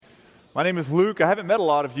My name is Luke. I haven't met a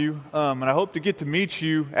lot of you, and I hope to get to meet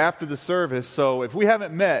you after the service. So if we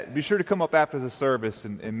haven't met, be sure to come up after the service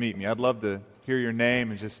and meet me. I'd love to hear your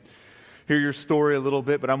name and just hear your story a little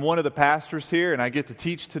bit. But I'm one of the pastors here, and I get to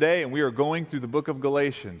teach today, and we are going through the book of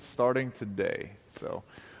Galatians starting today. So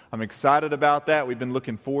I'm excited about that. We've been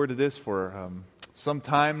looking forward to this for some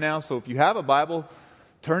time now. So if you have a Bible,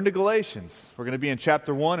 turn to Galatians. We're going to be in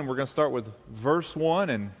chapter 1, and we're going to start with verse 1.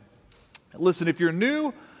 And listen, if you're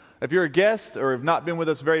new, if you're a guest or have not been with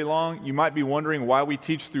us very long, you might be wondering why we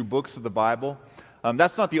teach through books of the Bible.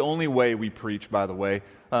 That's not the only way we preach, by the way.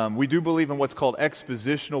 We do believe in what's called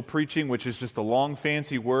expositional preaching, which is just a long,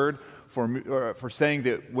 fancy word for saying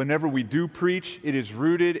that whenever we do preach, it is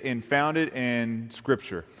rooted and founded in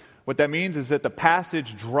Scripture. What that means is that the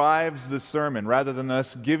passage drives the sermon rather than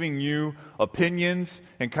us giving you opinions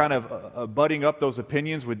and kind of butting up those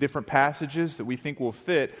opinions with different passages that we think will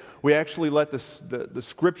fit. We actually let the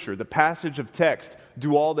Scripture, the passage of text,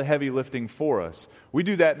 do all the heavy lifting for us. We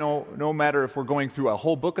do that no matter if we're going through a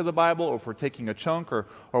whole book of the Bible or if we're taking a chunk or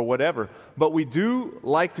whatever. But we do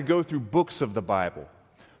like to go through books of the Bible.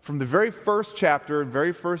 From the very first chapter,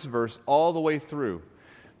 very first verse, all the way through.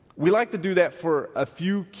 We like to do that for a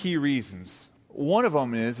few key reasons. One of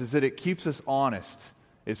them is that it keeps us honest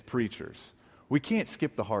as preachers. We can't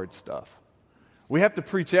skip the hard stuff. We have to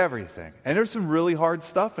preach everything. And there's some really hard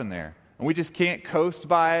stuff in there. And we just can't coast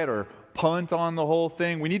by it or punt on the whole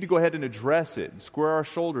thing. We need to go ahead and address it and square our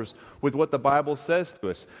shoulders with what the Bible says to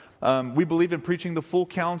us. We believe in preaching the full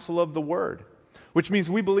counsel of the Word, which means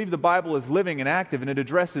we believe the Bible is living and active and it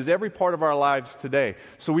addresses every part of our lives today.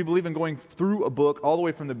 So we believe in going through a book all the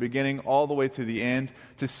way from the beginning all the way to the end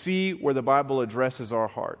to see where the Bible addresses our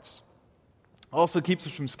hearts. Also keeps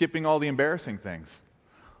us from skipping all the embarrassing things.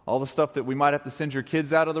 All the stuff that we might have to send your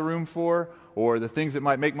kids out of the room for, or the things that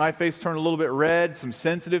might make my face turn a little bit red, some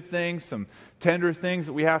sensitive things, some tender things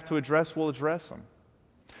that we have to address, we'll address them.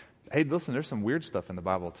 Hey, listen, there's some weird stuff in the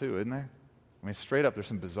Bible too, isn't there? I mean, straight up, there's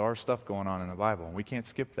some bizarre stuff going on in the Bible, and we can't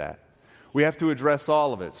skip that. We have to address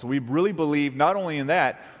all of it. So we really believe not only in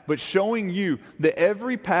that, but showing you that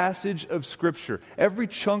every passage of Scripture, every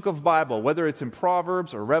chunk of Bible, whether it's in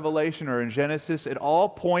Proverbs or Revelation or in Genesis, it all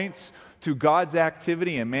points to God's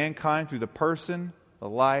activity in mankind through the person, the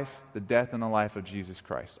life, the death, and the life of Jesus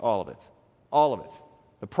Christ. All of it. All of it.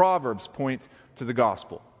 The Proverbs point to the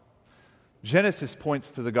gospel. Genesis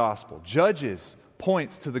points to the gospel. Judges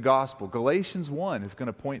points to the gospel. Galatians 1 is going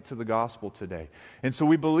to point to the gospel today. And so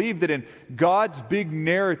we believe that in God's big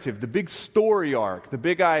narrative, the big story arc, the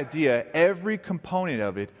big idea, every component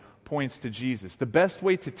of it points to Jesus. The best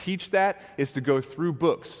way to teach that is to go through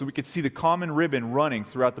books so we could see the common ribbon running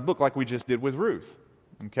throughout the book like we just did with Ruth.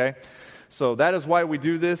 Okay? So that is why we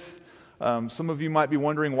do this. Some of you might be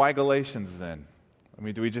wondering, why Galatians then? I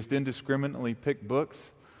mean, do we just indiscriminately pick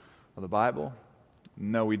books of the Bible?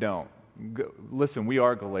 No, we don't. Listen, we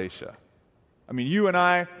are Galatia. I mean, you and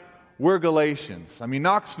I, we're Galatians. I mean,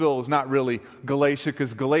 Knoxville is not really Galatia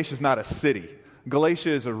because Galatia is not a city.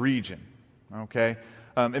 Galatia is a region, okay?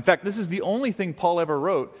 In fact, this is the only thing Paul ever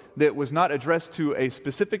wrote that was not addressed to a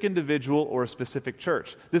specific individual or a specific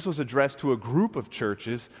church. This was addressed to a group of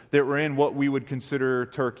churches that were in what we would consider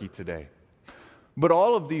Turkey today. But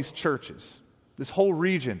all of these churches, this whole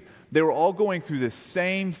region, they were all going through the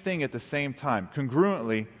same thing at the same time,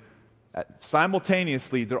 congruently.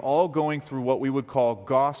 Simultaneously, they're all going through what we would call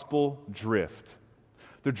gospel drift.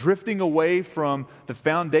 They're drifting away from the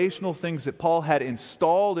foundational things that Paul had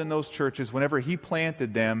installed in those churches whenever he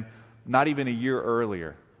planted them, not even a year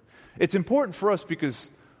earlier. It's important for us because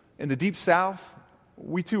in the Deep South,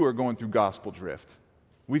 we too are going through gospel drift.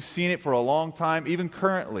 We've seen it for a long time. Even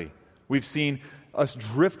currently, we've seen us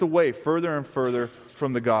drift away further and further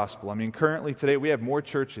from the gospel. I mean, currently today, we have more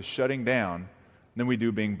churches shutting down than we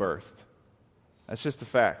do being birthed. That's just a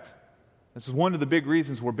fact. This is one of the big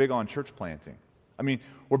reasons we're big on church planting. I mean,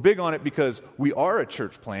 we're big on it because we are a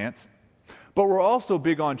church plant, but we're also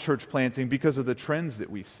big on church planting because of the trends that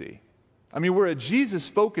we see. I mean, we're a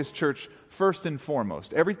Jesus-focused church first and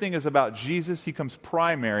foremost. Everything is about Jesus. He comes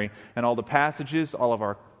primary in all the passages, all of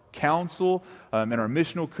our counsel, and our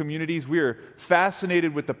missional communities. We are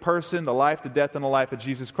fascinated with the person, the life, the death, and the life of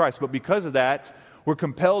Jesus Christ. But because of that, we're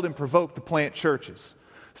compelled and provoked to plant churches.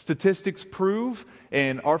 Statistics prove,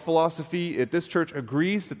 and our philosophy at this church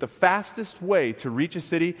agrees, that the fastest way to reach a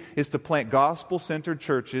city is to plant gospel-centered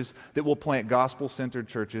churches that will plant gospel-centered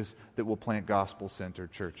churches that will plant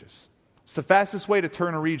gospel-centered churches. It's the fastest way to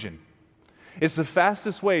turn a region. It's the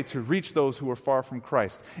fastest way to reach those who are far from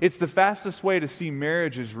Christ. It's the fastest way to see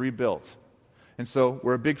marriages rebuilt. And so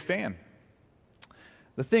we're a big fan.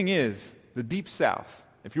 The thing is, the Deep South,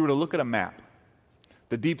 if you were to look at a map,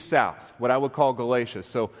 the Deep South, what I would call Galatia,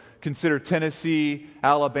 so consider Tennessee,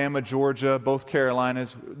 Alabama, Georgia, both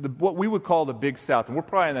Carolinas, what we would call the Big South, and we're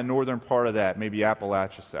probably in the northern part of that, maybe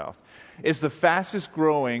Appalachia South, is the fastest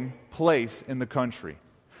growing place in the country.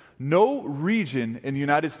 No region in the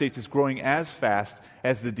United States is growing as fast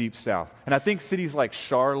as the Deep South. And I think cities like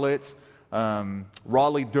Charlotte,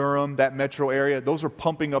 Raleigh, Durham, that metro area, those are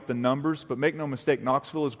pumping up the numbers, but make no mistake,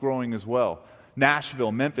 Knoxville is growing as well.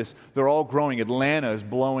 Nashville, Memphis, they're all growing. Atlanta is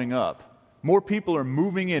blowing up. More people are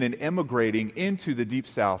moving in and immigrating into the Deep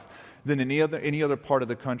South than any other part of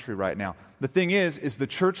the country right now. The thing is the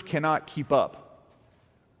church cannot keep up.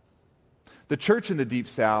 The church in the Deep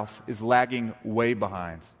South is lagging way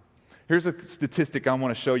behind. Here's a statistic I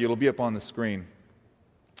want to show you. It'll be up on the screen.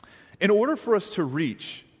 In order for us to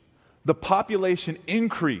reach the population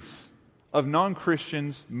increase of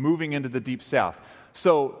non-Christians moving into the Deep South,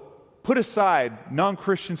 so put aside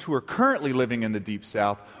non-Christians who are currently living in the Deep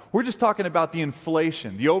South, we're just talking about the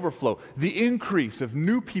inflation, the overflow, the increase of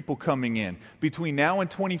new people coming in between now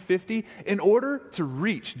and 2050. In order to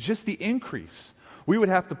reach just the increase, we would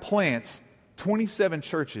have to plant 27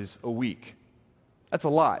 churches a week. That's a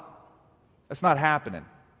lot. That's not happening.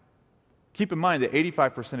 Keep in mind that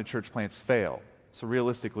 85% of church plants fail, so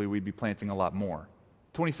realistically we'd be planting a lot more.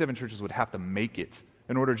 27 churches would have to make it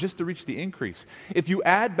in order just to reach the increase. If you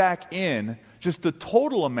add back in just the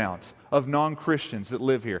total amount of non-Christians that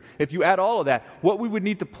live here, if you add all of that, what we would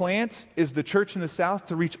need to plant is the church in the South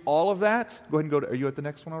to reach all of that. Go ahead and go to, are you at the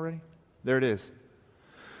next one already? There it is.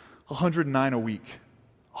 109 a week.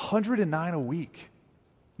 109 a week.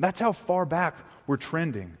 That's how far back we're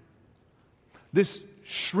trending. This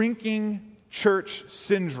shrinking church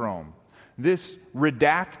syndrome, this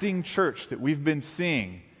redacting church that we've been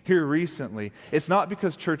seeing here recently, it's not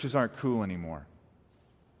because churches aren't cool anymore.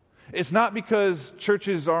 It's not because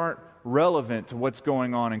churches aren't relevant to what's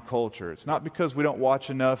going on in culture. It's not because we don't watch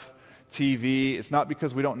enough TV. It's not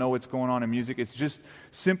because we don't know what's going on in music. It's just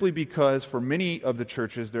simply because for many of the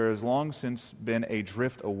churches, there has long since been a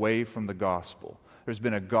drift away from the gospel. There's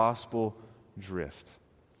been a gospel drift.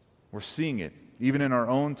 We're seeing it even in our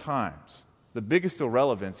own times. The biggest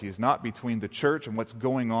irrelevancy is not between the church and what's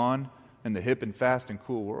going on in the hip and fast and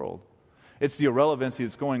cool world. It's the irrelevancy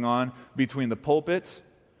that's going on between the pulpit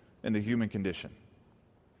and the human condition.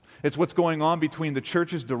 It's what's going on between the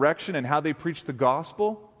church's direction and how they preach the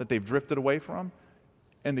gospel that they've drifted away from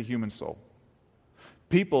and the human soul.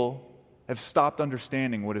 People have stopped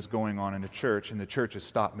understanding what is going on in the church, and the church has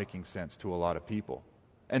stopped making sense to a lot of people.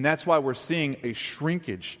 And that's why we're seeing a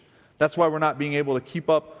shrinkage. That's why we're not being able to keep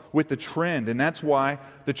up with the trend, and that's why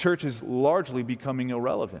the church is largely becoming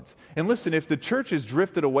irrelevant. And listen, if the church has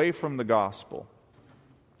drifted away from the gospel,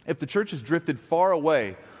 if the church has drifted far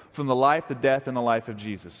away from the life, the death, and the life of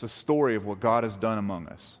Jesus, the story of what God has done among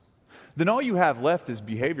us, then all you have left is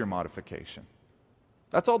behavior modification.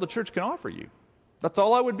 That's all the church can offer you. That's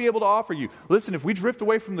all I would be able to offer you. Listen, if we drift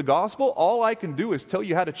away from the gospel, all I can do is tell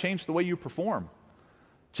you how to change the way you perform.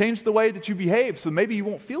 Change the way that you behave so maybe you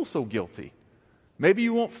won't feel so guilty. Maybe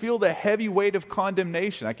you won't feel the heavy weight of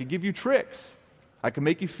condemnation. I could give you tricks. I could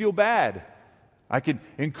make you feel bad. I could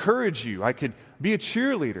encourage you. I could be a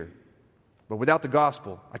cheerleader. But without the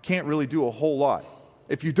gospel, I can't really do a whole lot.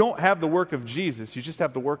 If you don't have the work of Jesus, you just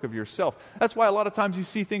have the work of yourself. That's why a lot of times you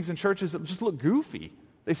see things in churches that just look goofy.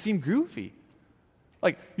 They seem goofy.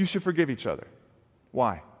 Like, you should forgive each other.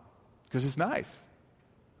 Why? Because it's nice.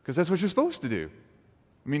 Because that's what you're supposed to do.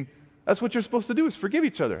 I mean, that's what you're supposed to do is forgive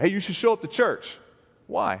each other. Hey, you should show up to church.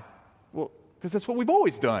 Why? Well, because that's what we've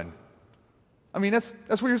always done. I mean,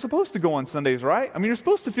 that's where you're supposed to go on Sundays, right? I mean, you're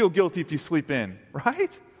supposed to feel guilty if you sleep in,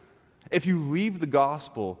 right? If you leave the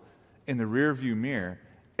gospel in the rearview mirror,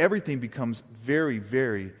 everything becomes very,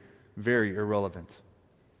 very, very irrelevant.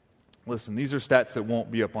 Listen, these are stats that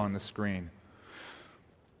won't be up on the screen.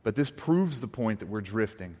 But this proves the point that we're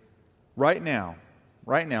drifting. Right now,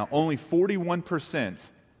 only 41%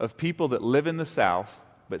 of people that live in the South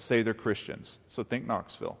but say they're Christians. So think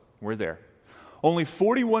Knoxville. We're there. Only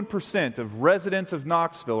 41% of residents of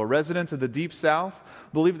Knoxville or residents of the Deep South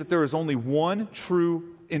believe that there is only one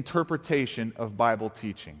true interpretation of Bible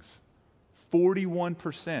teachings.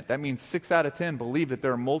 41%. That means 6 out of 10 believe that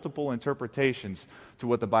there are multiple interpretations to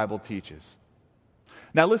what the Bible teaches.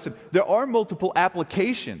 Now listen, there are multiple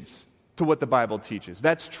applications to what the Bible teaches.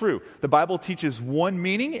 That's true. The Bible teaches one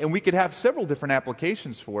meaning, and we could have several different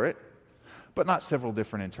applications for it, but not several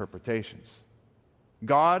different interpretations.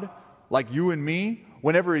 God, like you and me,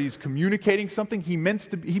 whenever he's communicating something, he means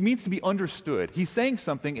to be understood. He's saying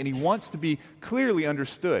something and he wants to be clearly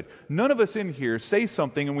understood. None of us in here say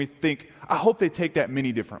something and we think, I hope they take that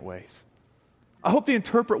many different ways. I hope they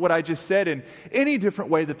interpret what I just said in any different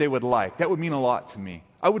way that they would like. That would mean a lot to me.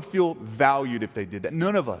 I would feel valued if they did that.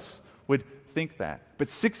 None of us would think that. But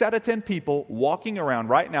 6 out of 10 people walking around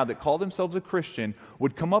right now that call themselves a Christian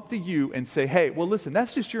would come up to you and say, hey, well, listen,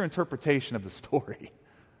 that's just your interpretation of the story.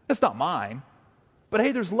 That's not mine. But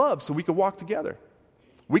hey, there's love, so we could walk together.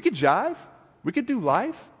 We could jive. We could do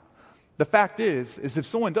life. The fact is if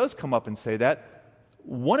someone does come up and say that,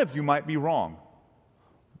 one of you might be wrong.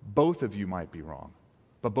 Both of you might be wrong.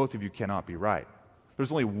 But both of you cannot be right.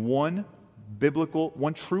 There's only one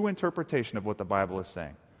true interpretation of what the Bible is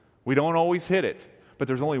saying. We don't always hit it, but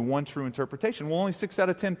there's only one true interpretation. Well, only 6 out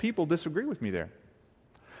of 10 people disagree with me there.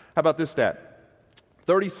 How about this stat?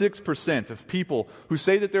 36% of people who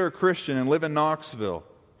say that they're a Christian and live in Knoxville,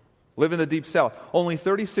 live in the Deep South, only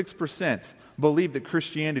 36% believe that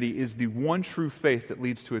Christianity is the one true faith that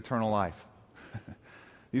leads to eternal life.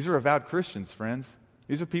 These are avowed Christians, friends.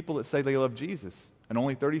 These are people that say they love Jesus, and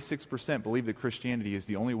only 36% believe that Christianity is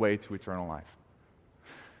the only way to eternal life.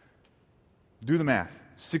 Do the math.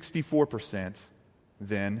 64%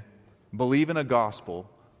 then believe in a gospel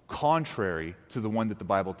contrary to the one that the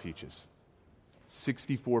Bible teaches.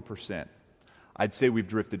 64%. I'd say we've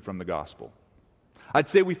drifted from the gospel. I'd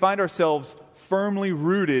say we find ourselves firmly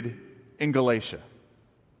rooted in Galatia.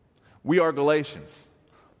 We are Galatians.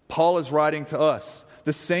 Paul is writing to us.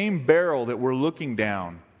 The same barrel that we're looking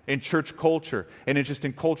down in church culture and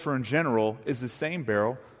in culture in general is the same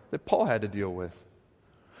barrel that Paul had to deal with.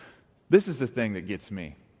 This is the thing that gets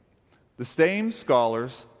me. The same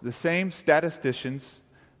scholars, the same statisticians,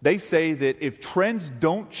 they say that if trends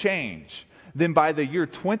don't change, then by the year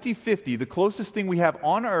 2050, the closest thing we have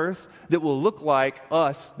on earth that will look like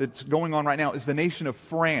us, that's going on right now, is the nation of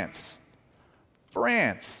France.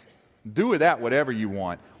 France. Do with that whatever you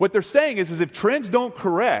want. What they're saying is if trends don't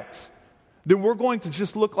correct, then we're going to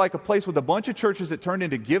just look like a place with a bunch of churches that turned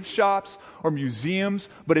into gift shops or museums,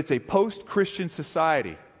 but it's a post-Christian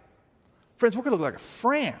society. Friends, we're going to look like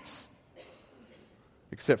France.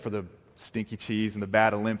 Except for the stinky cheese and the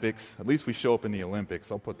bad Olympics. At least we show up in the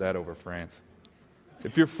Olympics. I'll put that over France.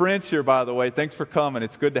 If you're French here, by the way, thanks for coming.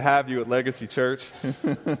 It's good to have you at Legacy Church.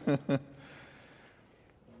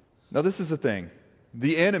 Now, this is the thing.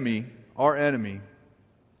 The enemy, our enemy,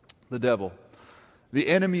 the devil, the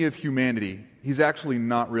enemy of humanity, he's actually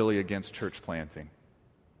not really against church planting.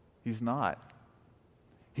 He's not.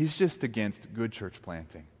 He's just against good church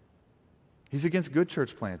planting. He's against good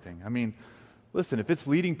church planting. I mean, listen, if it's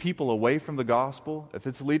leading people away from the gospel, if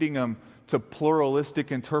it's leading them to pluralistic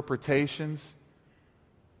interpretations,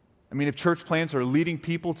 if church plants are leading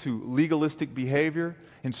people to legalistic behavior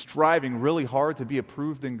and striving really hard to be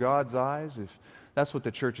approved in God's eyes, if that's what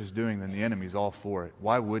the church is doing, then the enemy's all for it.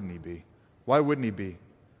 Why wouldn't he be? Why wouldn't he be?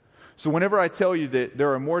 So whenever I tell you that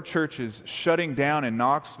there are more churches shutting down in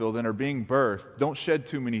Knoxville than are being birthed, don't shed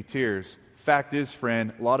too many tears. Fact is,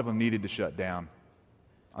 friend, a lot of them needed to shut down.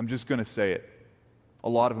 I'm just going to say it. A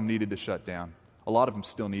lot of them needed to shut down. A lot of them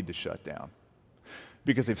still need to shut down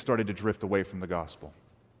because they've started to drift away from the gospel.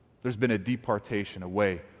 There's been a departation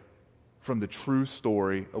away from the true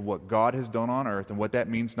story of what God has done on earth and what that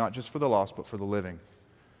means not just for the lost but for the living.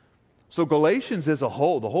 So Galatians as a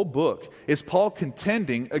whole, the whole book, is Paul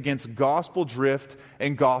contending against gospel drift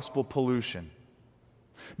and gospel pollution.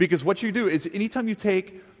 Because what you do is anytime you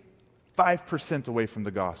take 5% away from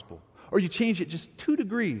the gospel, or you change it just 2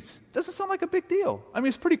 degrees, doesn't sound like a big deal.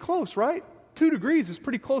 It's pretty close, right? 2 degrees is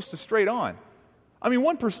pretty close to straight on.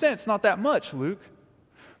 1% is not that much, Luke.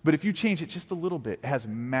 But if you change it just a little bit, it has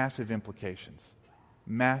massive implications.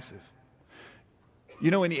 Massive.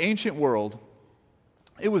 In the ancient world,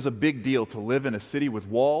 it was a big deal to live in a city with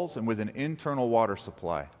walls and with an internal water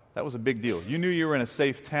supply. That was a big deal. You knew you were in a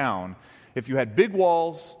safe town if you had big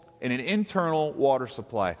walls and an internal water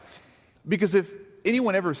supply. Because if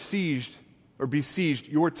anyone ever sieged or besieged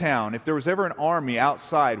your town, if there was ever an army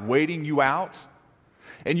outside waiting you out,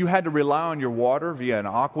 and you had to rely on your water via an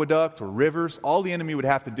aqueduct or rivers, all the enemy would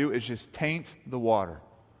have to do is just taint the water.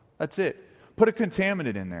 That's it. Put a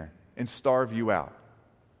contaminant in there and starve you out.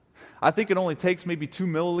 I think it only takes maybe 2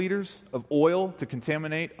 milliliters of oil to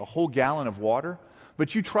contaminate a whole gallon of water.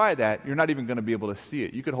 But you try that, you're not even going to be able to see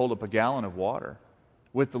it. You could hold up a gallon of water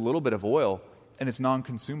with a little bit of oil, and it's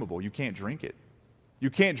non-consumable. You can't drink it.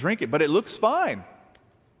 You can't drink it, but it looks fine.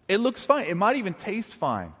 It looks fine. It might even taste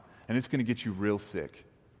fine, and it's going to get you real sick.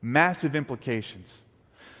 Massive implications.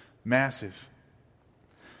 Massive.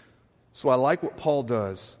 So I like what Paul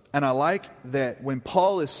does. And I like that when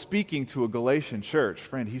Paul is speaking to a Galatian church,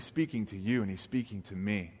 friend, he's speaking to you and he's speaking to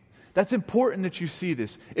me. That's important that you see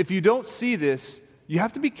this. If you don't see this, you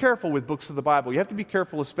have to be careful with books of the Bible. You have to be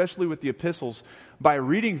careful, especially with the epistles, by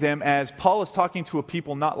reading them as Paul is talking to a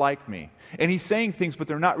people not like me. And he's saying things, but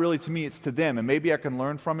they're not really to me, it's to them. And maybe I can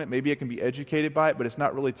learn from it, maybe I can be educated by it, but it's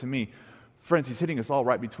not really to me. Friends, he's hitting us all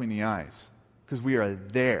right between the eyes because we are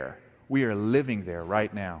there. We are living there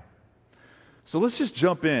right now. So let's just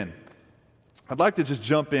jump in. I'd like to just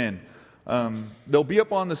jump in. They'll be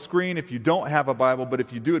up on the screen if you don't have a Bible, but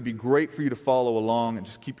if you do, it'd be great for you to follow along and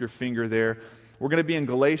just keep your finger there. We're going to be in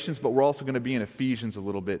Galatians, but we're also going to be in Ephesians a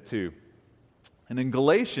little bit too. And in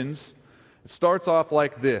Galatians, it starts off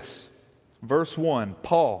like this. Verse 1,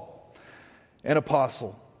 Paul, an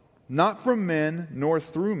apostle, not from men nor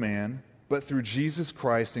through man, but through Jesus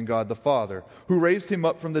Christ and God the Father, who raised him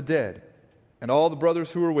up from the dead, and all the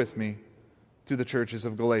brothers who are with me, to the churches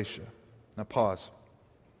of Galatia. Now pause.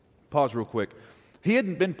 Pause real quick. He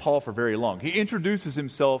hadn't been Paul for very long. He introduces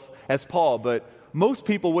himself as Paul, but most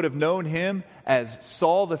people would have known him as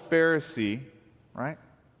Saul the Pharisee, right?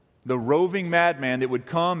 The roving madman that would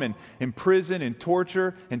come and imprison and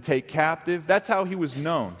torture and take captive. That's how he was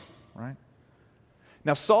known, right?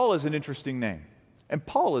 Now Saul is an interesting name. And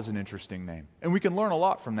Paul is an interesting name. And we can learn a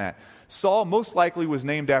lot from that. Saul most likely was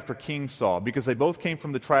named after King Saul because they both came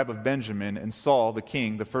from the tribe of Benjamin. And Saul, the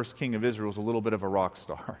king, the first king of Israel, was a little bit of a rock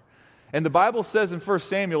star. And the Bible says in 1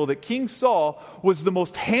 Samuel that King Saul was the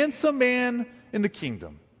most handsome man in the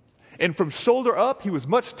kingdom. And from shoulder up, he was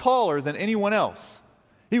much taller than anyone else.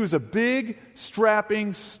 He was a big,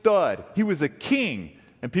 strapping stud. He was a king.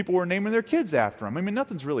 And people were naming their kids after him. I mean,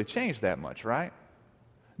 nothing's really changed that much, right?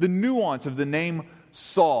 The nuance of the name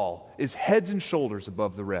Saul is heads and shoulders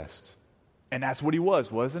above the rest. And that's what he was,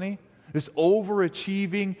 wasn't he? This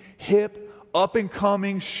overachieving, hip,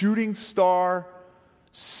 up-and-coming, shooting star,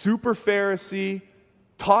 super Pharisee,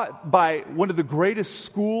 taught by one of the greatest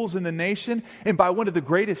schools in the nation and by one of the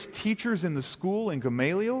greatest teachers in the school in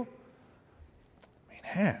Gamaliel. I mean,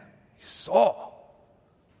 man, he's Saul.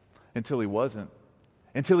 Until he wasn't.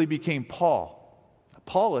 Until he became Paul.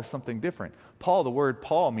 Paul is something different. Paul, the word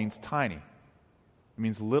Paul means tiny. It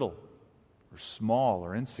means little or small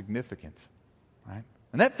or insignificant, right?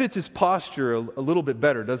 And that fits his posture a little bit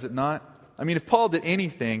better, does it not? I mean, if Paul did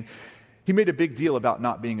anything, he made a big deal about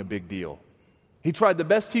not being a big deal. He tried the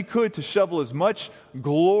best he could to shovel as much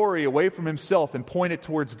glory away from himself and point it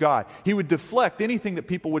towards God. He would deflect anything that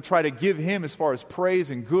people would try to give him as far as praise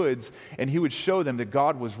and goods, and he would show them that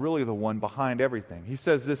God was really the one behind everything. He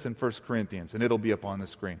says this in 1 Corinthians, and it'll be up on the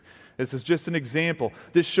screen. This is just an example.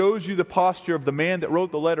 This shows you the posture of the man that wrote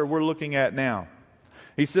the letter we're looking at now.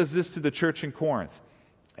 He says this to the church in Corinth,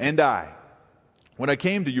 "And I, when I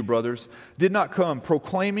came to you, brothers, did not come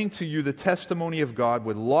proclaiming to you the testimony of God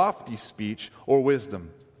with lofty speech or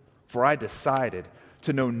wisdom, for I decided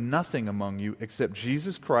to know nothing among you except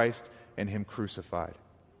Jesus Christ and Him crucified.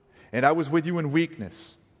 And I was with you in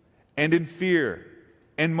weakness and in fear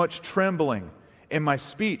and much trembling, and my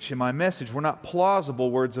speech and my message were not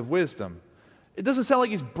plausible words of wisdom." It doesn't sound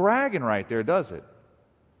like he's bragging right there, does it?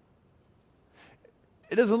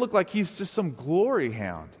 It doesn't look like he's just some glory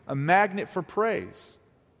hound, a magnet for praise.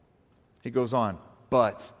 He goes on,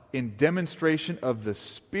 "But in demonstration of the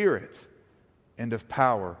Spirit and of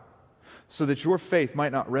power, so that your faith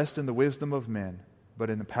might not rest in the wisdom of men, but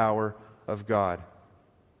in the power of God."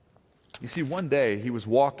 You see, one day he was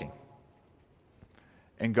walking,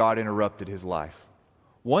 and God interrupted his life.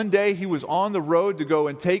 One day he was on the road to go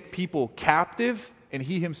and take people captive, and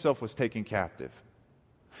he himself was taken captive.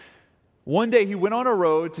 One day he went on a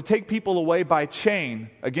road to take people away by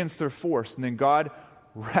chain against their force, and then God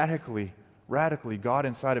radically got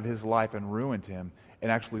inside of his life and ruined him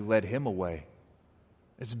and actually led him away.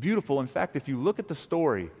 It's beautiful. In fact, if you look at the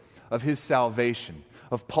story of his salvation,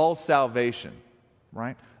 of Paul's salvation,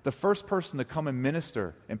 right? The first person to come and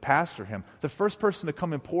minister and pastor him, the first person to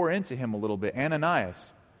come and pour into him a little bit,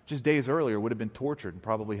 Ananias, just days earlier would have been tortured and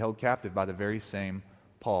probably held captive by the very same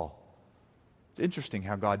Paul. It's interesting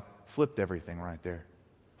how God flipped everything right there.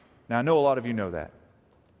 Now, I know a lot of you know that.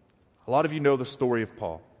 A lot of you know the story of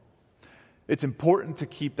Paul. It's important to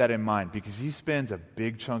keep that in mind because he spends a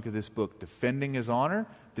big chunk of this book defending his honor,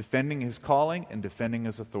 defending his calling, and defending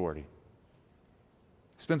his authority.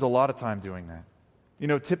 He spends a lot of time doing that. You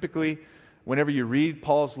know, typically, whenever you read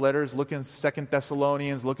Paul's letters, look in 2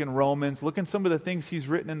 Thessalonians, look in Romans, look in some of the things he's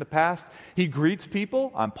written in the past, he greets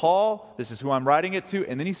people, "I'm Paul, this is who I'm writing it to,"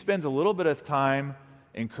 and then he spends a little bit of time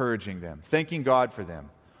encouraging them, thanking God for them.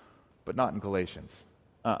 But not in Galatians.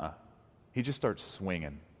 He just starts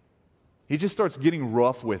swinging. he just starts getting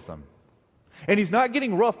rough with them. And he's not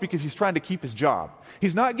getting rough because he's trying to keep his job.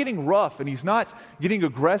 He's not getting rough and he's not getting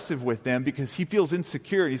aggressive with them because he feels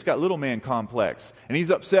insecure and he's got little man complex. And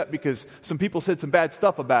he's upset because some people said some bad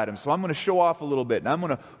stuff about him. So I'm going to show off a little bit and I'm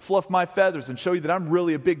going to fluff my feathers and show you that I'm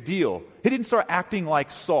really a big deal. He didn't start acting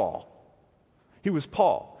like Saul. He was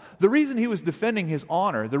Paul. The reason he was defending his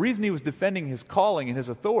honor, the reason he was defending his calling and his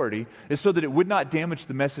authority is so that it would not damage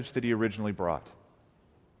the message that he originally brought.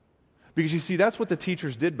 Because you see, that's what the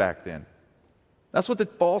teachers did back then. That's what the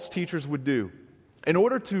false teachers would do. In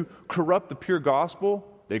order to corrupt the pure gospel,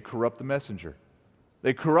 they corrupt the messenger.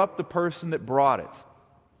 They corrupt the person that brought it.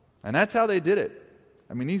 And that's how they did it.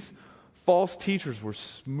 I mean, these false teachers were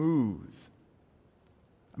smooth.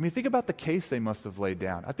 I mean, think about the case they must have laid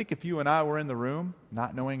down. I think if you and I were in the room,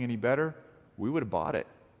 not knowing any better, we would have bought it.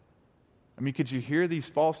 I mean, could you hear these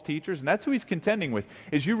false teachers? And that's who he's contending with.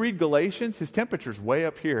 As you read Galatians, his temperature's way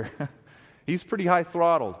up here. He's pretty high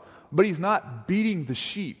throttled. But he's not beating the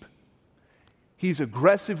sheep. He's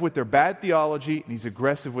aggressive with their bad theology, and he's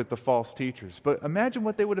aggressive with the false teachers. But imagine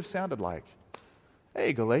what they would have sounded like.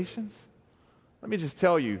 Hey, Galatians, let me just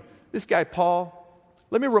tell you, this guy Paul,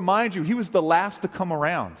 let me remind you, he was the last to come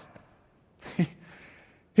around. He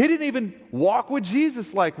didn't even walk with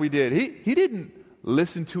Jesus like we did. He didn't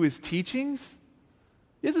listen to his teachings.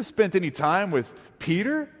 He hasn't spent any time with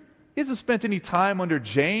Peter. He hasn't spent any time under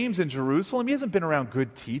James in Jerusalem. He hasn't been around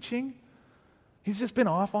good teaching. He's just been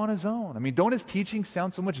off on his own. I mean, don't his teachings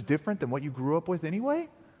sound so much different than what you grew up with anyway?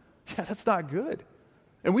 Yeah, that's not good.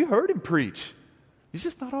 And we heard him preach. He's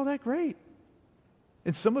just not all that great.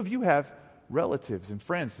 And some of you have relatives and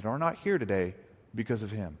friends that are not here today because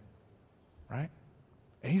of him, right?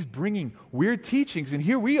 And he's bringing weird teachings, and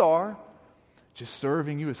here we are just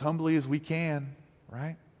serving you as humbly as we can,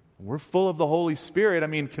 right? We're full of the Holy Spirit. I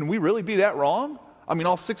mean, can we really be that wrong? I mean,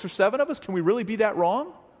 all 6 or 7 of us, can we really be that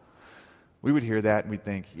wrong? We would hear that and we'd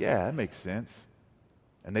think, yeah, that makes sense.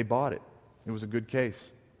 And they bought it. It was a good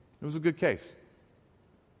case. It was a good case.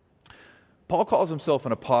 Paul calls himself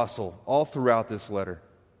an apostle all throughout this letter.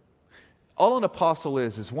 All an apostle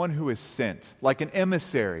is one who is sent, like an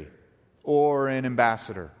emissary or an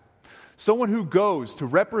ambassador. Someone who goes to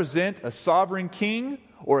represent a sovereign king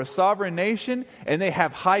or a sovereign nation, and they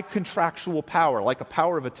have high contractual power, like a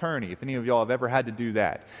power of attorney, if any of y'all have ever had to do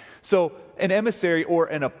that. So an emissary or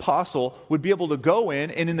an apostle would be able to go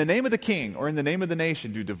in and in the name of the king or in the name of the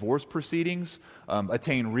nation do divorce proceedings,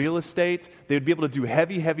 attain real estate. They would be able to do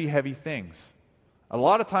heavy, heavy, heavy things. A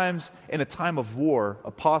lot of times in a time of war,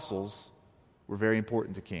 apostles were very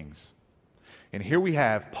important to kings. And here we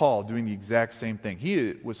have Paul doing the exact same thing.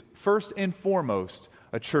 He was first and foremost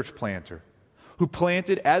a church planter who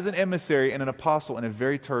planted as an emissary and an apostle in a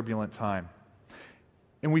very turbulent time.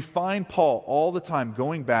 And we find Paul all the time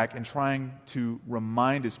going back and trying to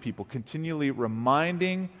remind his people, continually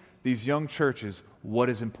reminding these young churches what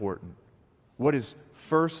is important, what is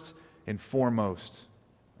first and foremost.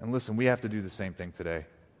 And listen, we have to do the same thing today.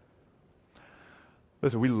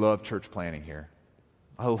 Listen, we love church planting here.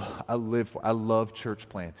 I love church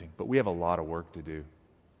planting, but we have a lot of work to do.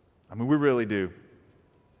 I mean, we really do.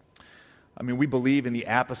 I mean, we believe in the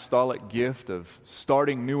apostolic gift of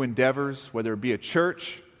starting new endeavors, whether it be a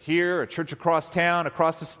church here, a church across town,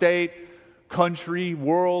 across the state, country,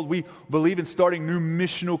 world. We believe in starting new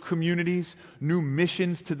missional communities, new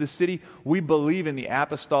missions to the city. We believe in the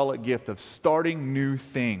apostolic gift of starting new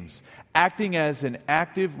things, acting as an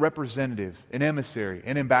active representative, an emissary,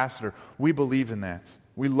 an ambassador. We believe in that.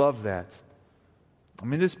 We love that. I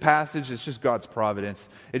mean, this passage is just God's providence.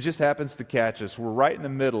 It just happens to catch us. We're right in the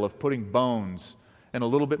middle of putting bones and a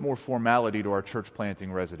little bit more formality to our church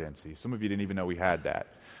planting residency. Some of you didn't even know we had that.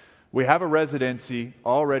 We have a residency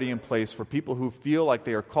already in place for people who feel like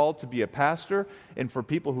they are called to be a pastor and for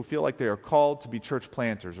people who feel like they are called to be church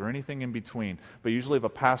planters or anything in between, but usually of a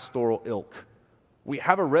pastoral ilk. We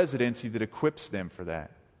have a residency that equips them for that,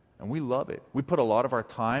 and we love it. We put a lot of our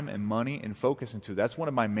time and money and focus into it. That's one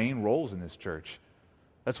of my main roles in this church.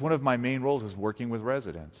 That's one of my main roles is working with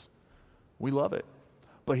residents. We love it.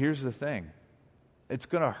 But here's the thing. It's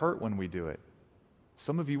going to hurt when we do it.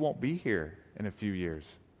 Some of you won't be here in a few years.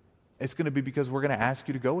 It's going to be because we're going to ask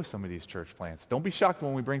you to go with some of these church plants. Don't be shocked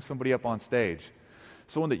when we bring somebody up on stage.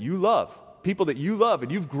 Someone that you love, people that you love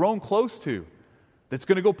and you've grown close to, that's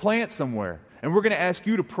going to go plant somewhere. And we're going to ask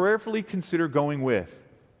you to prayerfully consider going with.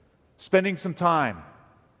 Spending some time.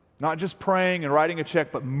 Not just praying and writing a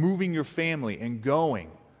check, but moving your family and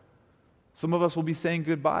going. Some of us will be saying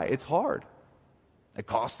goodbye. It's hard. It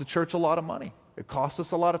costs the church a lot of money. It costs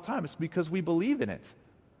us a lot of time. It's because we believe in it.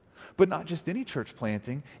 But not just any church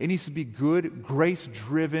planting. It needs to be good,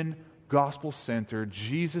 grace-driven, gospel-centered,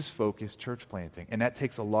 Jesus-focused church planting. And that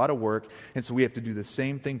takes a lot of work, and so we have to do the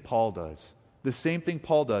same thing Paul does. The same thing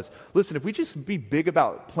Paul does. Listen, if we just be big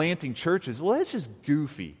about planting churches, well, that's just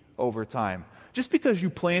goofy over time. Just because you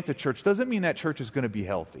plant a church doesn't mean that church is going to be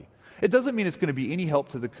healthy. It doesn't mean it's going to be any help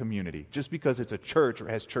to the community just because it's a church or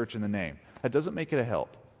has church in the name. That doesn't make it a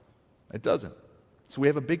help. It doesn't. So we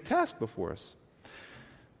have a big task before us.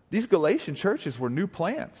 These Galatian churches were new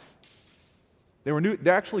plants. They're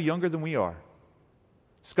actually younger than we are.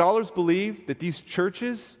 Scholars believe that these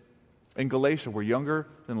churches in Galatia were younger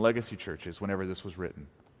than legacy churches whenever this was written.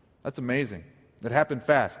 That's amazing. It happened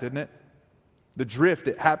fast, didn't it? The drift,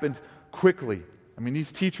 it happened quickly. I mean,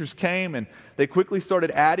 these teachers came and they quickly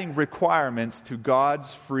started adding requirements to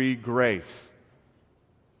God's free grace.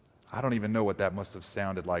 I don't even know what that must have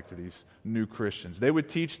sounded like to these new Christians. They would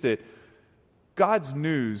teach that God's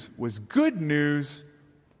news was good news,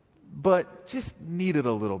 but just needed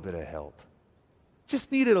a little bit of help. Just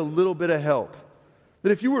needed a little bit of help.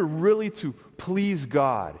 That if you were really to please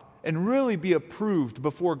God and really be approved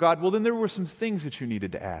before God, well, then there were some things that you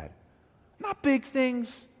needed to add. Not big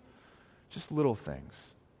things, just little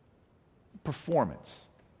things. Performance,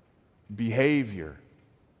 behavior,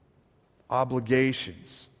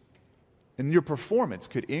 obligations. And your performance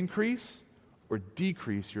could increase or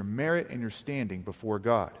decrease your merit and your standing before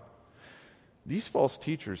God. These false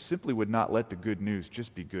teachers simply would not let the good news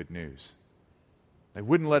just be good news. They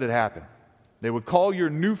wouldn't let it happen. They would call your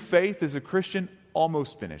new faith as a Christian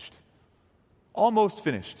almost finished. Almost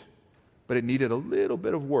finished. But it needed a little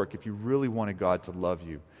bit of work if you really wanted God to love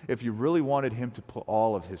you, if you really wanted Him to put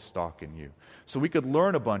all of His stock in you. So we could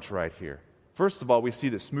learn a bunch right here. First of all, we see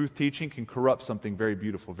that smooth teaching can corrupt something very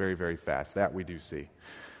beautiful very, very fast. That we do see.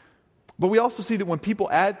 But we also see that when people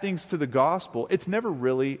add things to the gospel, it's never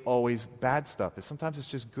really always bad stuff. Sometimes it's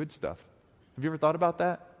just good stuff. Have you ever thought about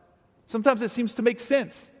that? Sometimes it seems to make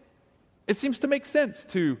sense. It seems to make sense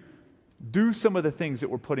to do some of the things that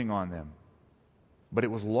we're putting on them. But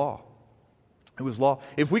it was law. It was law.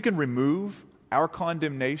 If we can remove our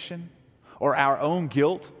condemnation or our own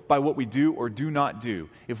guilt by what we do or do not do,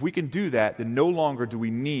 if we can do that, then no longer do we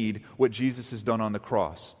need what Jesus has done on the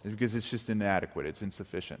cross, because it's just inadequate, it's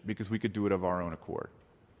insufficient, because we could do it of our own accord.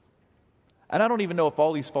 And I don't even know if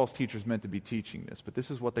all these false teachers meant to be teaching this, but this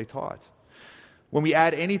is what they taught. When we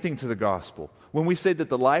add anything to the gospel, when we say that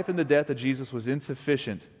the life and the death of Jesus was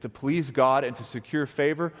insufficient to please God and to secure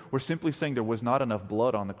favor, we're simply saying there was not enough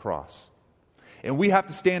blood on the cross. And we have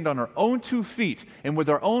to stand on our own 2 feet and with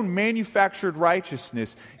our own manufactured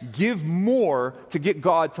righteousness give more to get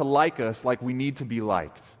God to like us like we need to be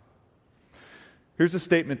liked. Here's a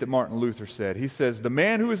statement that Martin Luther said. He says, "The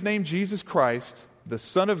man who is named Jesus Christ, the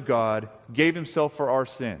Son of God, gave Himself for our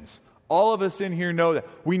sins." All of us in here know that.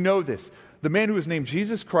 We know this. The man who is named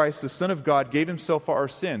Jesus Christ, the Son of God, gave Himself for our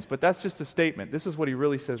sins. But that's just a statement. This is what he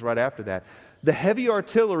really says right after that. The heavy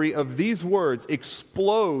artillery of these words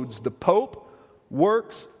explodes the Pope,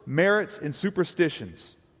 works, merits, and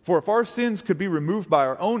superstitions. For if our sins could be removed by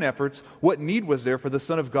our own efforts, what need was there for the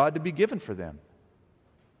Son of God to be given for them?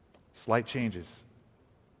 Slight changes.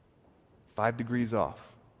 5 degrees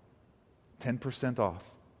off. 10% off.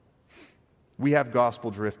 We have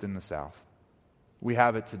gospel drift in the South. We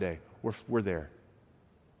have it today. We're there.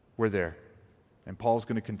 We're there. And Paul's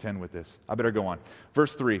going to contend with this. I better go on.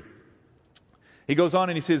 Verse 3. He goes on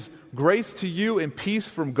and he says, "Grace to you and peace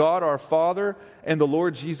from God our Father and the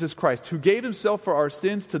Lord Jesus Christ, who gave Himself for our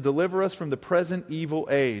sins to deliver us from the present evil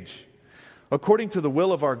age, according to the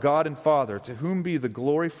will of our God and Father, to whom be the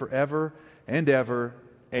glory forever and ever.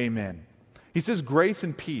 Amen." He says grace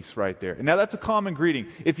and peace right there. And now that's a common greeting.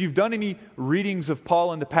 If you've done any readings of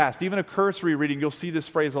Paul in the past, even a cursory reading, you'll see this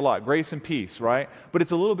phrase a lot, grace and peace, right? But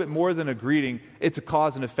it's a little bit more than a greeting. It's a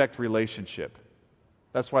cause and effect relationship.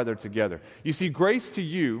 That's why they're together. You see, grace to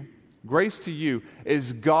you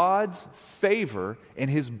is God's favor and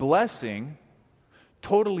His blessing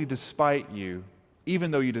totally despite you,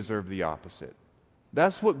 even though you deserve the opposite.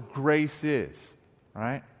 That's what grace is,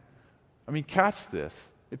 right? I mean, catch this.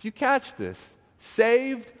 If you catch this,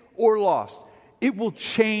 saved or lost, it will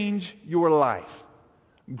change your life.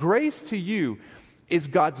 Grace to you is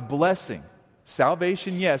God's blessing.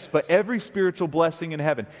 Salvation, yes, but every spiritual blessing in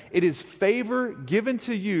heaven. It is favor given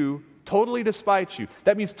to you totally despite you.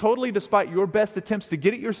 That means totally despite your best attempts to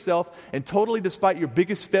get it yourself and totally despite your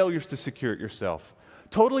biggest failures to secure it yourself.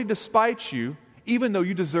 Totally despite you, even though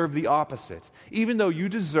you deserve the opposite. Even though you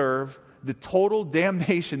deserve the total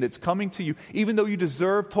damnation that's coming to you, even though you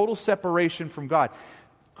deserve total separation from God.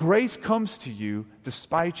 Grace comes to you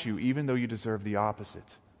despite you, even though you deserve the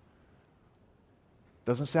opposite.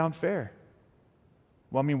 Doesn't sound fair.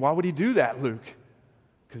 Well, I mean, why would he do that, Luke?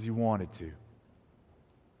 Because he wanted to.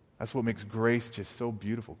 That's what makes grace just so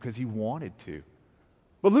beautiful, because he wanted to.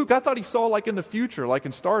 But Luke, I thought he saw like in the future, like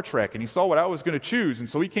in Star Trek, and he saw what I was going to choose, and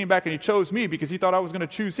so he came back and he chose me because he thought I was going to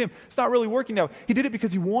choose him. It's not really working now. He did it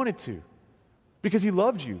because he wanted to, because he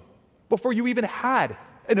loved you. Before you even had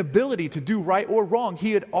an ability to do right or wrong,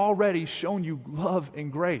 he had already shown you love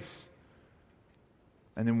and grace.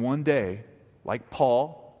 And then one day, like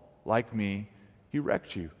Paul, like me, he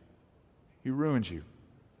wrecked you. He ruined you.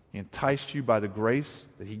 He enticed you by the grace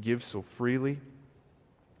that he gives so freely.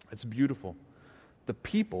 It's beautiful. The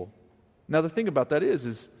people, now the thing about that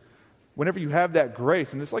is whenever you have that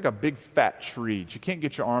grace, and it's like a big fat tree, you can't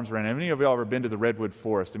get your arms around it. Have any of y'all ever been to the redwood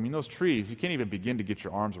forest? I mean, those trees, you can't even begin to get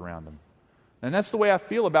your arms around them. And that's the way I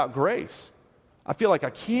feel about grace. I feel like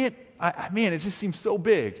man, it just seems so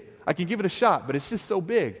big. I can give it a shot, but it's just so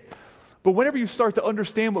big. But whenever you start to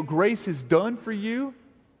understand what grace has done for you,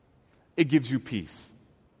 it gives you peace.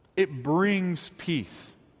 It brings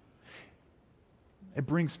peace. It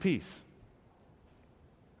brings peace.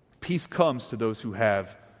 Peace comes to those who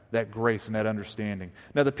have that grace and that understanding.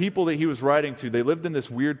 Now, the people that he was writing to, they lived in this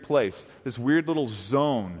weird place, this weird little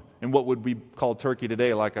zone in what would be called Turkey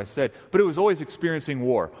today, like I said. But it was always experiencing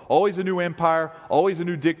war. Always a new empire, always a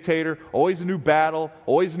new dictator, always a new battle,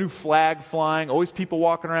 always a new flag flying, always people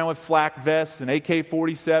walking around with flak vests and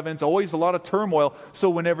AK-47s, always a lot of turmoil. So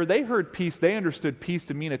whenever they heard peace, they understood peace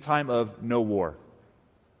to mean a time of no war.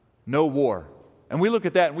 No war. And we look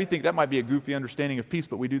at that and we think that might be a goofy understanding of peace,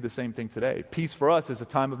 but we do the same thing today. Peace for us is a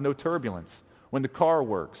time of no turbulence, when the car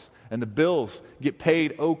works and the bills get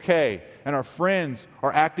paid okay and our friends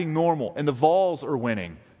are acting normal and the Vols are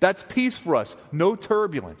winning. That's peace for us, no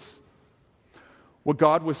turbulence. What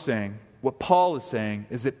God was saying, what Paul is saying,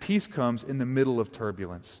 is that peace comes in the middle of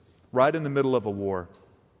turbulence, right in the middle of a war.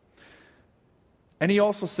 And he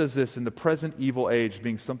also says this, in the present evil age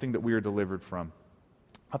being something that we are delivered from.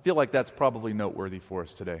 I feel like that's probably noteworthy for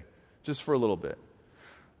us today, just for a little bit.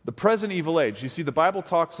 The present evil age. You see, the Bible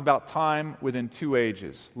talks about time within two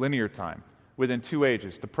ages, linear time, within two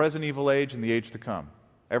ages, the present evil age and the age to come.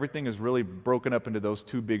 Everything is really broken up into those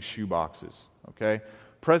two big shoe boxes, okay?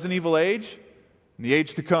 Present evil age and the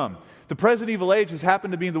age to come. The present evil age has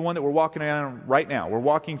happened to be the one that we're walking on right now. We're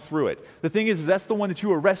walking through it. The thing is that's the one that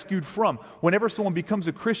you are rescued from. Whenever someone becomes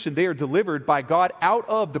a Christian, they are delivered by God out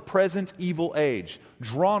of the present evil age,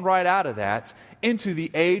 drawn right out of that into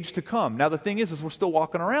the age to come. Now the thing is we're still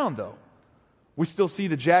walking around though. We still see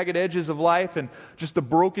the jagged edges of life and just the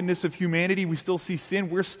brokenness of humanity. We still see sin.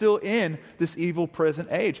 We're still in this evil present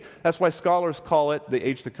age. That's why scholars call it the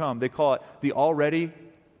age to come. They call it the already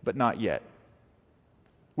but not yet.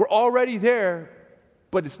 We're already there,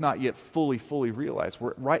 but it's not yet fully realized.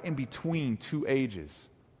 We're right in between two ages,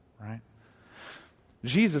 right?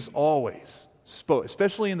 Jesus always spoke,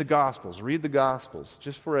 especially in the Gospels. Read the Gospels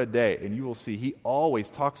just for a day, and you will see he always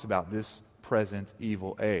talks about this present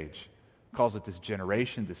evil age. He calls it this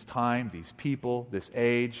generation, this time, these people, this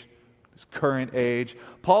age, this current age.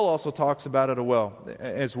 Paul also talks about it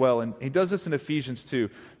as well, and he does this in Ephesians 2.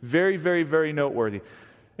 Very, very, very noteworthy.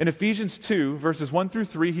 In Ephesians 2, verses 1 through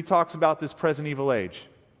 3, he talks about this present evil age.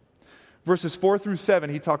 Verses 4 through 7,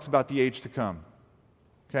 he talks about the age to come.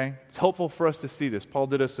 Okay? It's helpful for us to see this. Paul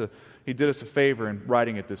did us a favor in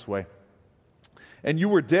writing it this way. And you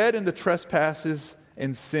were dead in the trespasses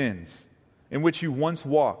and sins in which you once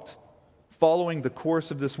walked, following the course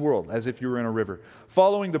of this world, as if you were in a river,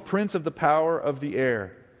 following the prince of the power of the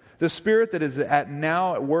air, the spirit that is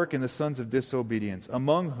now at work in the sons of disobedience,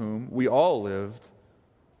 among whom we all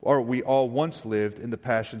once lived in the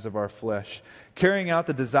passions of our flesh, carrying out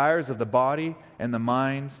the desires of the body and the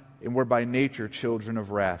mind, and were by nature children of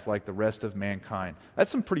wrath, like the rest of mankind.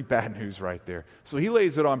 That's some pretty bad news right there. So he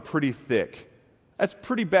lays it on pretty thick. That's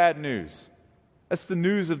pretty bad news. That's the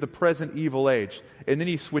news of the present evil age. And then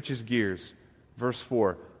he switches gears. Verse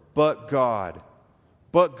 4, But God,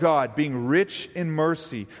 being rich in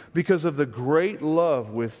mercy, because of the great love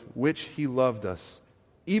with which he loved us,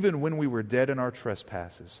 even when we were dead in our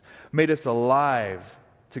trespasses, made us alive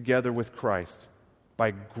together with Christ.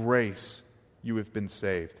 By grace you have been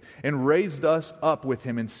saved, and raised us up with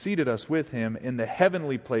him and seated us with him in the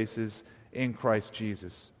heavenly places in Christ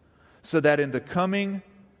Jesus, so that in the coming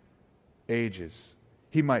ages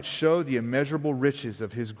he might show the immeasurable riches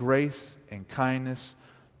of his grace and kindness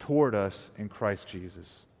toward us in Christ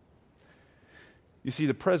Jesus. You see,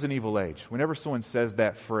 the present evil age, whenever someone says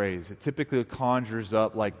that phrase, it typically conjures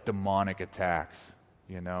up like demonic attacks,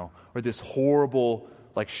 or this horrible,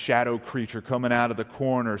 like shadow creature coming out of the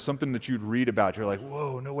corner, something that you'd read about. You're like,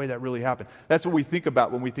 whoa, no way that really happened. That's what we think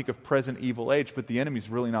about when we think of present evil age, but the enemy's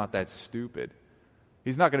really not that stupid.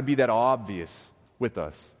 He's not going to be that obvious with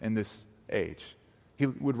us in this age. He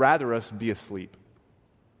would rather us be asleep.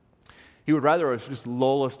 He would rather us just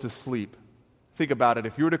lull us to sleep. Think about it.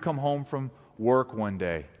 If you were to come home from work one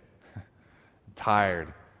day,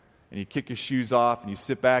 tired, and you kick your shoes off and you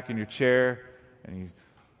sit back in your chair and you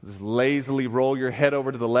just lazily roll your head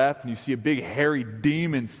over to the left and you see a big hairy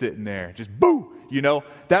demon sitting there, just boo,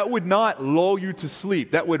 that would not lull you to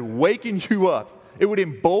sleep. That would waken you up. It would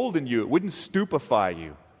embolden you. It wouldn't stupefy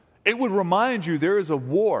you. It would remind you there is a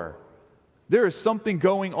war. There is something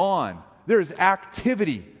going on. There is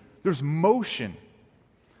activity. There's motion.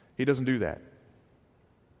 He doesn't do that.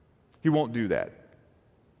 He won't do that.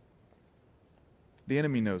 The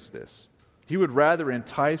enemy knows this. He would rather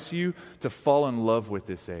entice you to fall in love with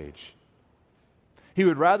this age. He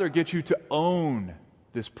would rather get you to own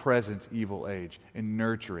this present evil age and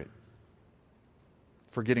nurture it,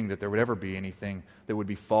 forgetting that there would ever be anything that would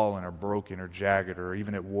be fallen or broken or jagged or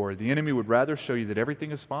even at war. The enemy would rather show you that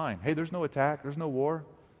everything is fine. Hey, there's no attack. There's no war.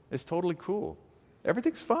 It's totally cool.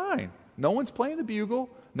 Everything's fine. No one's playing the bugle.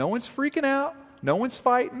 No one's freaking out. No one's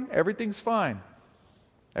fighting. Everything's fine.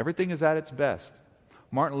 Everything is at its best.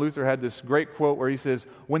 Martin Luther had this great quote where he says,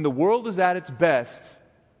 when the world is at its best,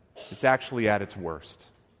 it's actually at its worst.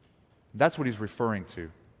 That's what he's referring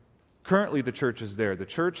to. Currently, the church is there. The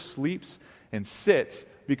church sleeps and sits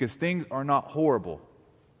because things are not horrible.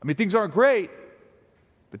 I mean, things aren't great,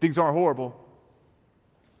 but things aren't horrible.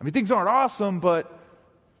 I mean, things aren't awesome, but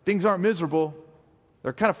things aren't miserable.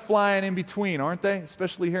 They're kind of flying in between, aren't they?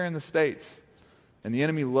 Especially here in the States. And the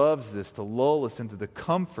enemy loves this, to lull us into the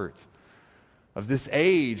comfort of this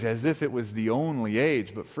age as if it was the only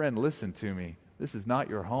age. But friend, listen to me. This is not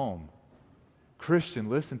your home. Christian,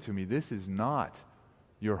 listen to me. This is not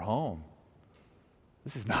your home.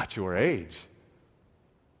 This is not your age.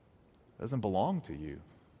 It doesn't belong to you.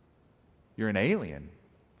 You're an alien,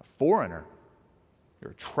 a foreigner.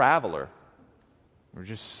 You're a traveler. You're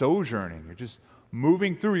just sojourning. You're just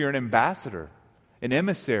moving through. You're an ambassador, an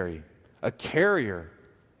emissary, a carrier.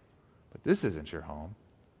 But this isn't your home.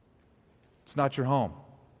 It's not your home.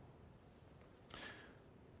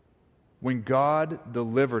 When God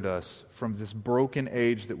delivered us from this broken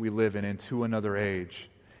age that we live in into another age,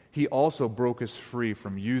 He also broke us free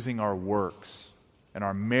from using our works and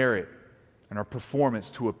our merit and our performance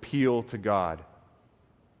to appeal to God.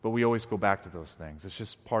 But we always go back to those things. It's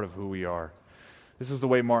just part of who we are. This is the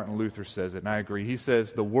way Martin Luther says it, and I agree. He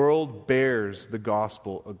says, the world bears the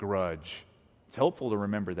gospel a grudge. It's helpful to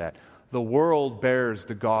remember that. The world bears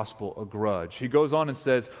the gospel a grudge. He goes on and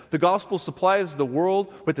says, the gospel supplies the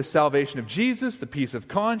world with the salvation of Jesus, the peace of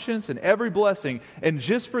conscience, and every blessing. And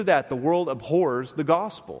just for that, the world abhors the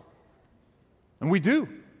gospel. And we do.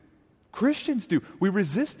 Christians do. We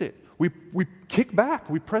resist it. We kick back.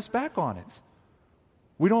 We press back on it.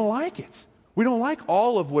 We don't like it. We don't like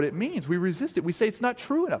all of what it means. We resist it. We say it's not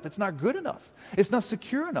true enough. It's not good enough. It's not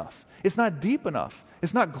secure enough. It's not deep enough.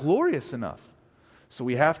 It's not glorious enough. So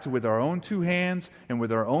we have to, with our own two hands and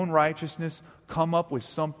with our own righteousness, come up with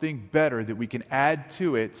something better that we can add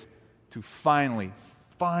to it to finally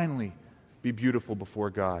be beautiful before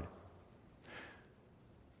God.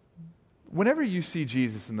 Whenever you see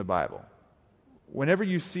Jesus in the Bible, whenever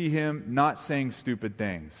you see Him not saying stupid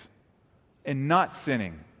things and not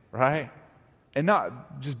sinning, right? And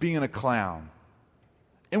not just being a clown.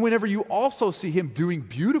 And whenever you also see Him doing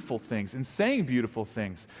beautiful things and saying beautiful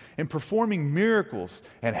things and performing miracles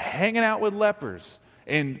and hanging out with lepers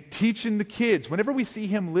and teaching the kids, whenever we see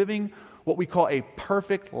Him living what we call a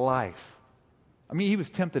perfect life. I mean, He was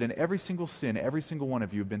tempted in every single sin every single one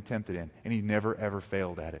of you have been tempted in, and He never ever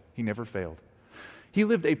failed at it. He never failed. He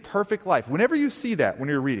lived a perfect life. Whenever you see that when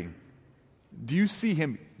you're reading, do you see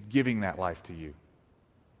Him giving that life to you?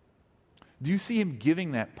 Do you see Him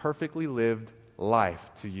giving that perfectly lived life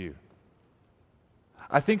to you?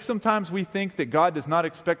 I think sometimes we think that God does not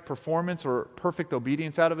expect performance or perfect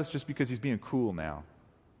obedience out of us just because He's being cool now.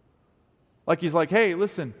 Like He's like, hey,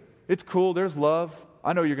 listen, it's cool, there's love.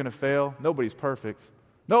 I know you're going to fail. Nobody's perfect.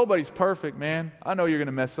 Nobody's perfect, man. I know you're going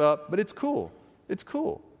to mess up, but it's cool. It's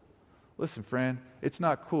cool. Listen, friend, it's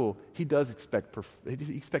not cool. He does expect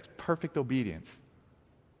He expects perfect obedience.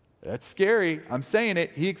 That's scary. I'm saying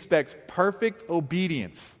it. He expects perfect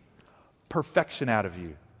obedience. Perfection out of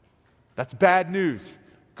you. That's bad news.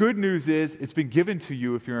 Good news is it's been given to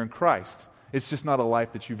you if you're in Christ. It's just not a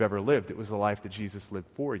life that you've ever lived. It was a life that Jesus lived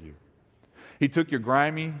for you. He took your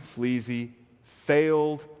grimy, sleazy,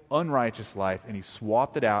 failed, unrighteous life, and he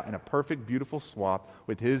swapped it out in a perfect, beautiful swap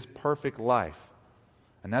with his perfect life.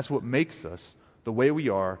 And that's what makes us the way we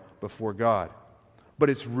are before God. But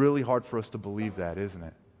it's really hard for us to believe that, isn't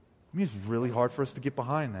it? I mean, it's really hard for us to get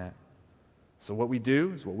behind that. So what we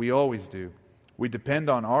do is what we always do. We depend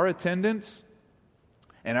on our attendance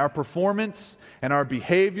and our performance and our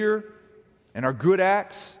behavior and our good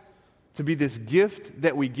acts to be this gift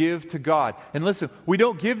that we give to God. And listen, we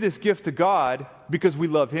don't give this gift to God because we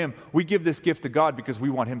love Him. We give this gift to God because we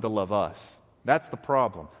want Him to love us. That's the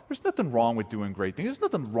problem. There's nothing wrong with doing great things. There's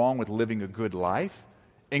nothing wrong with living a good life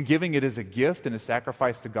and giving it as a gift and a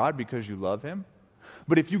sacrifice to God because you love Him.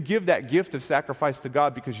 But if you give that gift of sacrifice to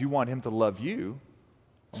God because you want Him to love you,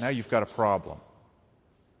 well, now you've got a problem.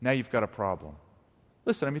 Now you've got a problem.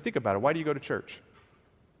 Listen, I mean, think about it. Why do you go to church?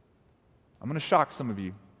 I'm going to shock some of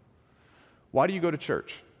you. Why do you go to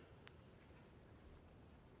church?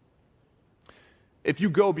 If you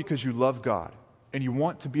go because you love God and you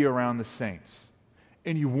want to be around the saints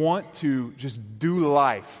and you want to just do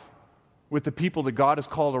life with the people that God has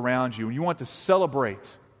called around you and you want to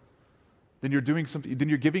celebrate, then you're doing something, then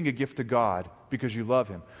you're giving a gift to God because you love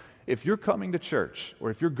Him. If you're coming to church or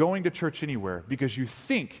if you're going to church anywhere because you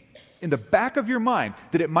think in the back of your mind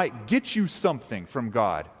that it might get you something from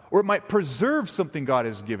God or it might preserve something God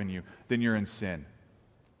has given you, then you're in sin.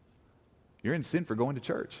 You're in sin for going to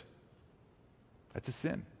church. That's a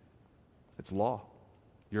sin. It's law.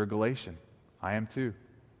 You're a Galatian. I am too.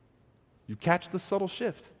 You catch the subtle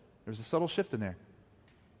shift. There's a subtle shift in there.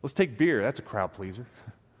 Let's take beer. That's a crowd pleaser.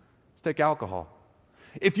 Let's take alcohol.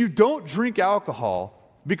 If you don't drink alcohol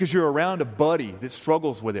because you're around a buddy that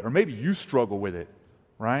struggles with it, or maybe you struggle with it,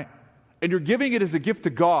 right? And you're giving it as a gift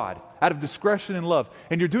to God out of discretion and love,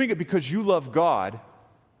 and you're doing it because you love God,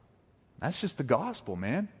 that's just the gospel,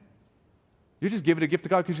 man. You're just giving a gift to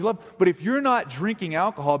God because you love. But if you're not drinking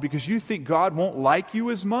alcohol because you think God won't like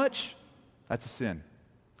you as much, that's a sin.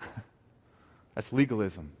 That's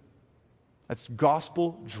legalism. That's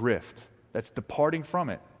gospel drift. That's departing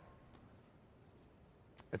from it.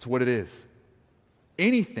 That's what it is.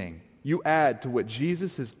 Anything you add to what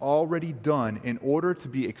Jesus has already done in order to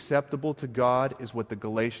be acceptable to God is what the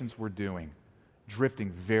Galatians were doing,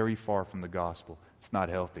 drifting very far from the gospel. It's not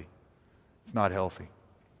healthy. It's not healthy.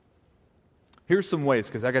 Here's some ways,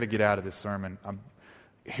 because I got to get out of this sermon.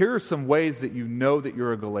 Here are some ways that you know that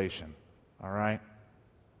you're a Galatian, all right?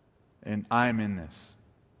 And I'm in this.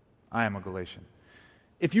 I am a Galatian.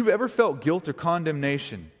 If you've ever felt guilt or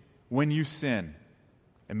condemnation when you sin,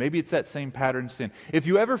 and maybe it's that same pattern sin. If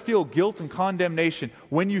you ever feel guilt and condemnation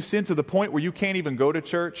when you sin to the point where you can't even go to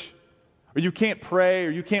church, or you can't pray, or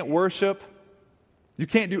you can't worship, you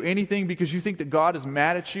can't do anything because you think that God is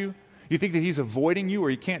mad at you, you think that He's avoiding you or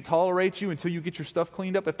He can't tolerate you until you get your stuff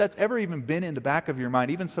cleaned up, if that's ever even been in the back of your mind,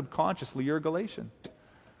 even subconsciously, you're a Galatian.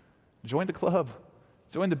 Join the club.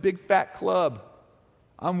 Join the big fat club.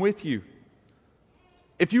 I'm with you.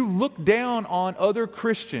 If you look down on other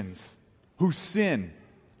Christians who sin,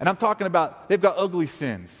 and I'm talking about they've got ugly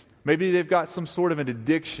sins. Maybe they've got some sort of an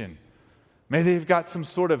addiction. Maybe they've got some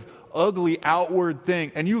sort of ugly outward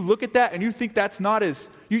thing. And you look at that and you think that's not as,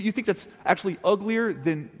 you think that's actually uglier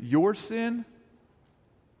than your sin,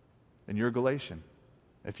 then you're a Galatian.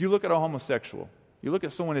 If you look at a homosexual, you look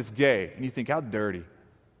at someone that's gay, and you think, how dirty.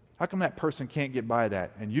 How come that person can't get by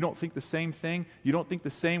that? And you don't think the same thing? You don't think the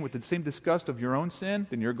same with the same disgust of your own sin?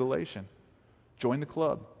 Then you're a Galatian. Join the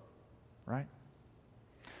club, right?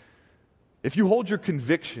 If you hold your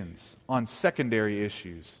convictions on secondary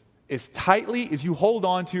issues as tightly as you hold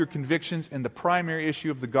on to your convictions in the primary issue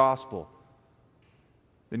of the gospel,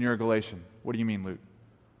 then you're a Galatian. What do you mean, Luke?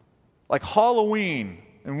 Like Halloween,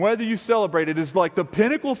 and whether you celebrate it is like the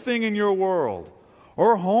pinnacle thing in your world,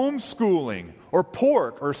 or homeschooling, or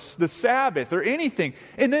pork, or the Sabbath, or anything.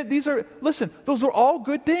 And then these are, listen, those are all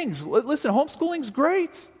good things. Listen, homeschooling's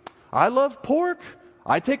great. I love pork.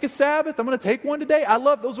 I take a Sabbath. I'm going to take one today. I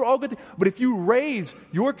love, those are all good things. But if you raise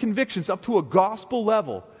your convictions up to a gospel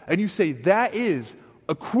level and you say that is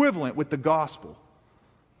equivalent with the gospel,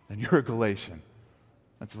 then you're a Galatian.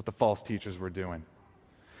 That's what the false teachers were doing.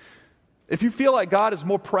 If you feel like God is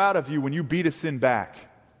more proud of you when you beat a sin back,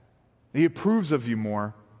 He approves of you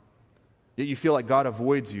more, yet you feel like God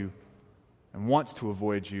avoids you and wants to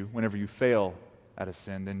avoid you whenever you fail at a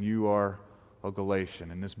sin, then you are a Galatian,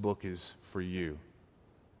 and this book is for you.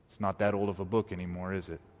 It's not that old of a book anymore, is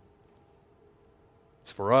it?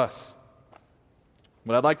 It's for us.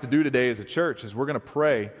 What I'd like to do today as a church is we're going to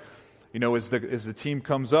pray, as the team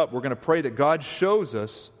comes up, we're going to pray that God shows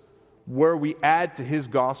us where we add to His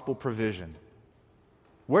gospel provision.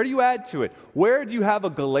 Where do you add to it? Where do you have a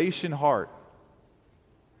Galatian heart?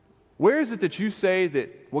 Where is it that you say that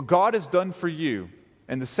what God has done for you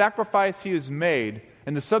and the sacrifice He has made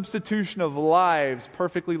and the substitution of lives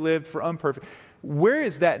perfectly lived for imperfect, where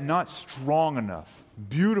is that not strong enough,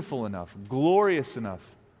 beautiful enough, glorious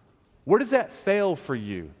enough? Where does that fail for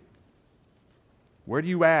you? Where do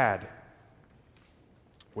you add?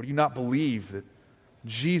 Where do you not believe that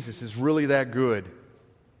Jesus is really that good?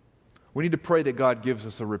 We need to pray that God gives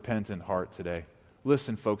us a repentant heart today.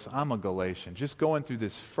 Listen, folks, I'm a Galatian. Just going through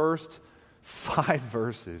this first 5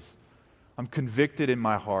 verses, I'm convicted in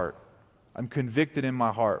my heart. I'm convicted in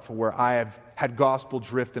my heart for where I have had gospel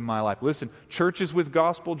drift in my life. Listen, churches with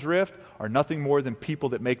gospel drift are nothing more than people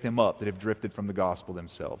that make them up that have drifted from the gospel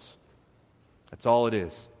themselves. That's all it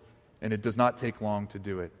is. And it does not take long to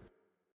do it.